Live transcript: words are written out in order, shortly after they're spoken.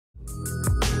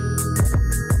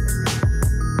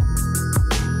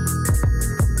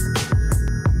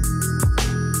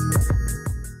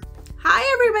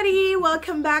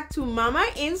welcome back to Mama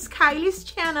and Skylie's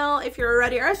channel if you're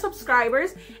already our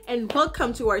subscribers, and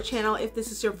welcome to our channel if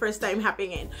this is your first time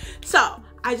hopping in. So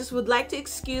I just would like to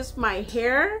excuse my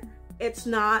hair. It's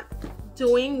not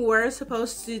doing what it's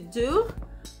supposed to do.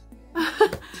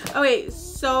 Okay,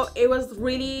 so it was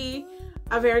really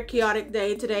a very chaotic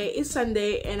day. Today is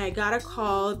Sunday and I got a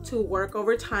call to work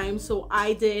overtime, so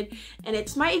I did, and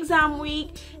it's my exam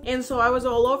week, and so I was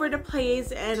all over the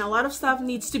place and a lot of stuff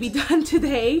needs to be done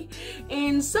today,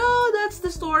 and so that's the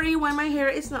story when my hair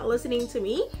is not listening to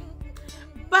me.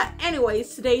 But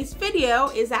anyways, today's video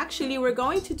is actually we're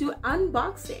going to do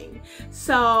unboxing.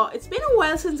 So it's been a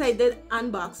while since I did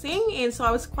unboxing, and so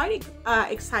I was quite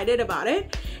excited about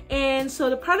it. And so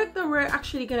the product that we're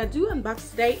actually gonna do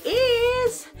unbox today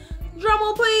is,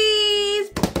 drumroll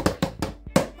please,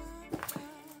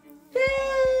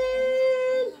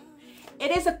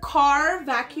 it is a car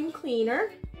vacuum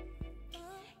cleaner,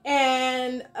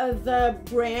 and the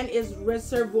brand is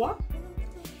Reserwa.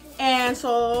 And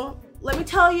so let me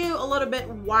tell you a little bit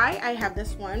why I have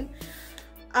this one.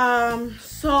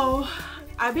 So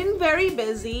I've been very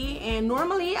busy, and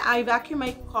normally I vacuum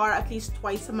my car at least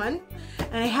twice a month,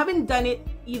 and I haven't done it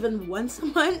even once a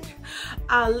month.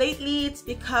 Lately it's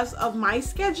because of my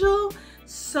schedule,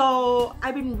 so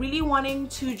I've been really wanting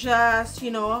to just, you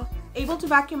know, able to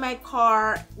vacuum my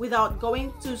car without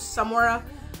going to somewhere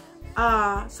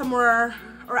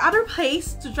or other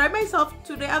place, to drive myself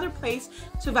to the other place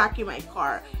to vacuum my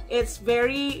car. It's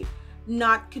very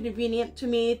not convenient to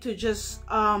me to just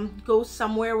go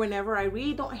somewhere whenever I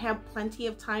really don't have plenty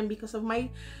of time because of my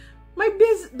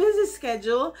busy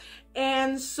schedule.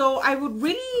 And so I would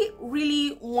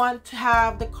really want to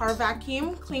have the car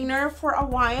vacuum cleaner for a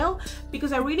while,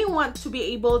 because I really want to be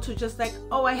able to just like,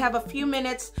 oh, I have a few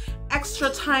minutes extra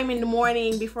time in the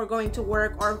morning before going to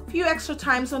work, or a few extra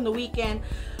times on the weekend.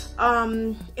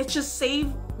 It just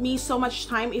saved me so much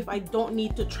time if I don't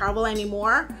need to travel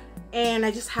anymore, and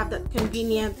I just have that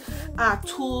convenient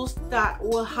tools that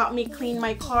will help me clean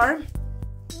my car.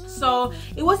 So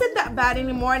it wasn't that bad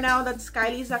anymore now that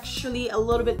Skylie is actually a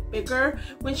little bit bigger.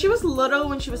 When she was little,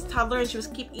 when she was toddler and she was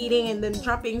keep eating and then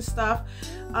dropping stuff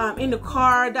in the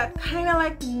car, that kind of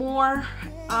like more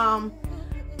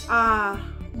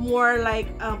like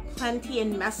plenty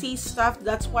and messy stuff.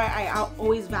 That's why I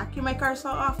always vacuum my car so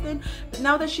often. But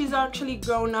now that she's actually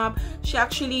grown up, she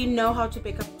actually know how to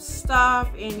pick up stuff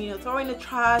and, you know, throw in the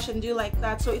trash and do like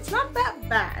that. So it's not that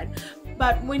bad.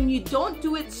 But when you don't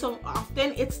do it so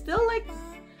often, it's still like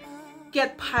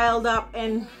get piled up,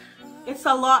 and it's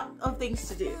a lot of things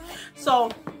to do. So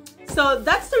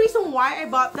that's the reason why I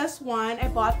bought this one. I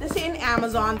bought this in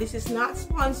Amazon. This is not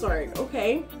sponsored,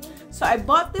 okay? So I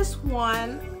bought this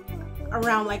one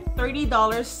around like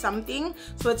 $30 something.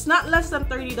 So it's not less than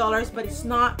 $30, but it's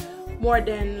not more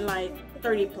than like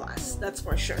 30 plus, that's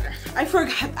for sure. I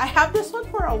forgot I have this one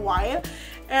for a while,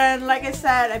 and like I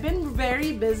said, I've been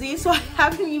very busy, so I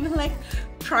haven't even like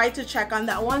tried to check on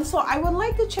that one. So I would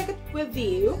like to check it with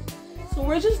you. So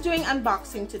we're just doing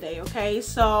unboxing today, okay?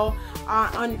 So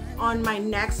on my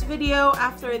next video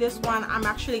after this one, I'm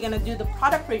actually gonna do the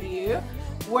product review,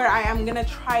 where I am gonna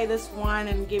try this one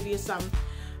and give you some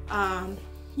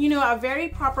you know, a very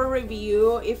proper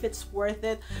review if it's worth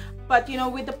it. But you know,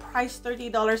 with the price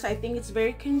 $30, I think it's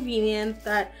very convenient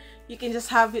that you can just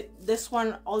have this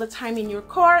one all the time in your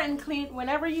car and clean it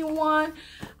whenever you want.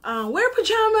 Wear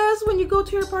pajamas when you go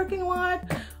to your parking lot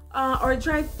or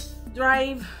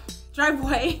driveway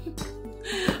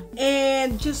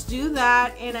and just do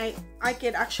that. And I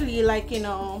could actually, like, you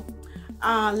know,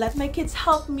 let my kids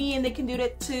help me and they can do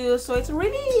that too. So it's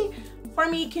really, for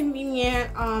me,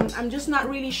 convenient. I'm just not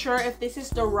really sure if this is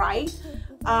the right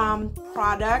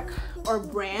product or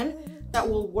brand that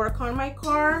will work on my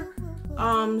car.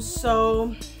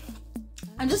 So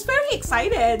I'm just very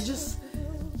excited. Just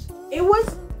it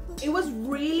was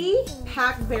really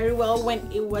packed very well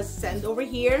when it was sent over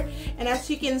here, and as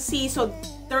you can see, so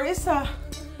there is a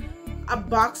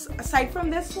box aside from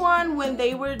this one when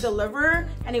they were delivered,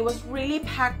 and it was really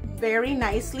packed very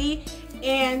nicely.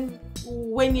 And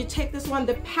when you take this one,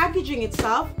 the packaging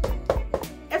itself,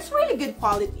 it's really good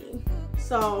quality.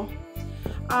 So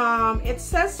it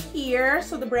says here,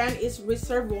 so the brand is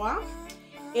Reserwa.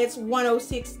 It's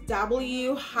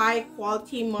 106W high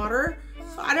quality motor.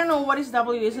 So I don't know what is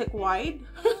W. Is it wide?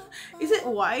 Is it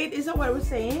wide? Is that what I was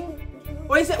saying?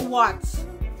 Or is it watts?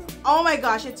 Oh my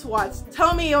gosh, it's watts.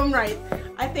 Tell me I'm right.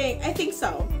 I think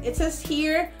so. It says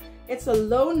here it's a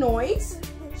low noise,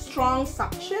 strong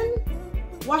suction,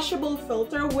 washable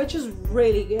filter, which is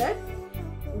really good,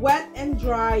 wet and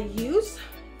dry use,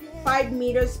 5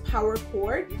 meters power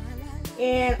cord,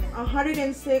 and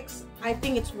 106 I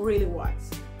think it's really what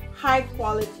high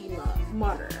quality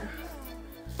mother.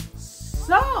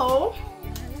 So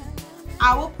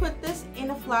I will put this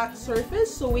in a flat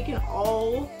surface so we can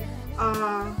all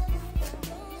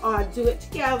do it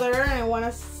together. And I want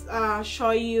to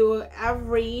show you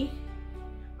everything,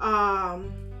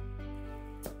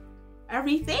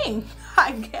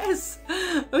 I guess.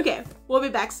 Okay, we'll be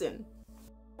back soon.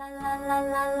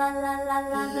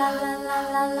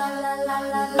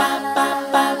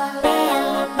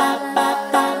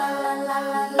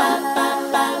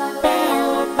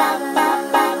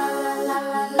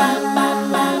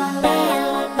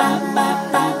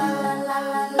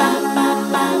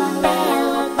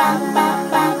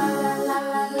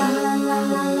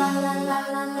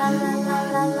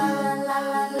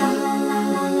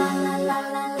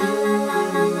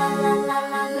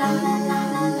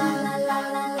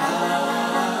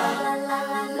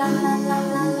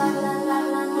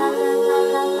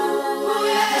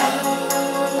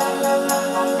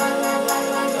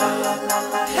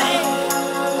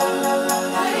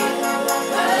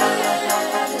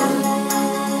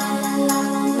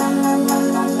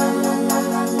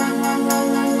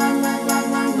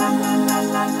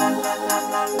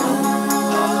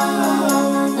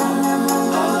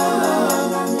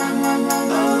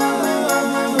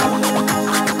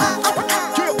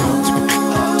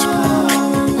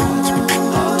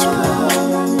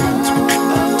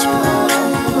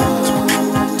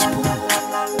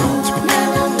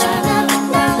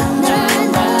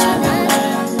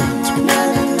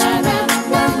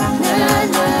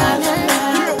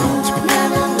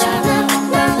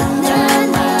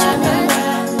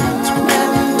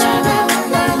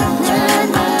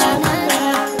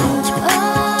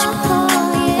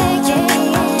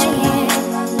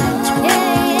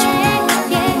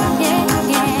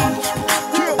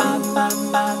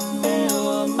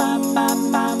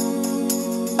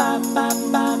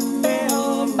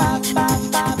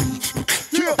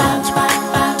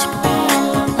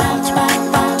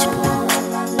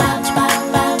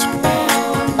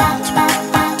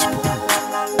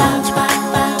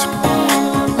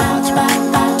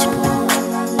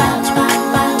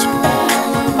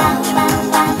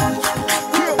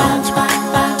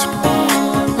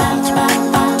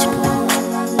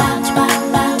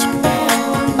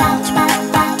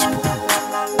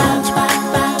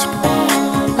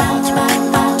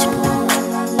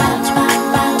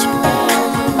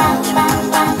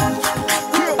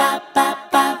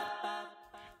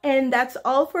 And that's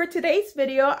all for today's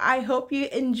video. I hope you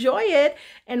enjoy it,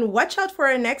 and watch out for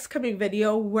our next coming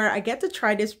video where I get to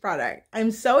try this product.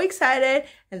 I'm so excited,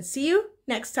 and see you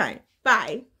next time.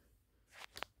 Bye.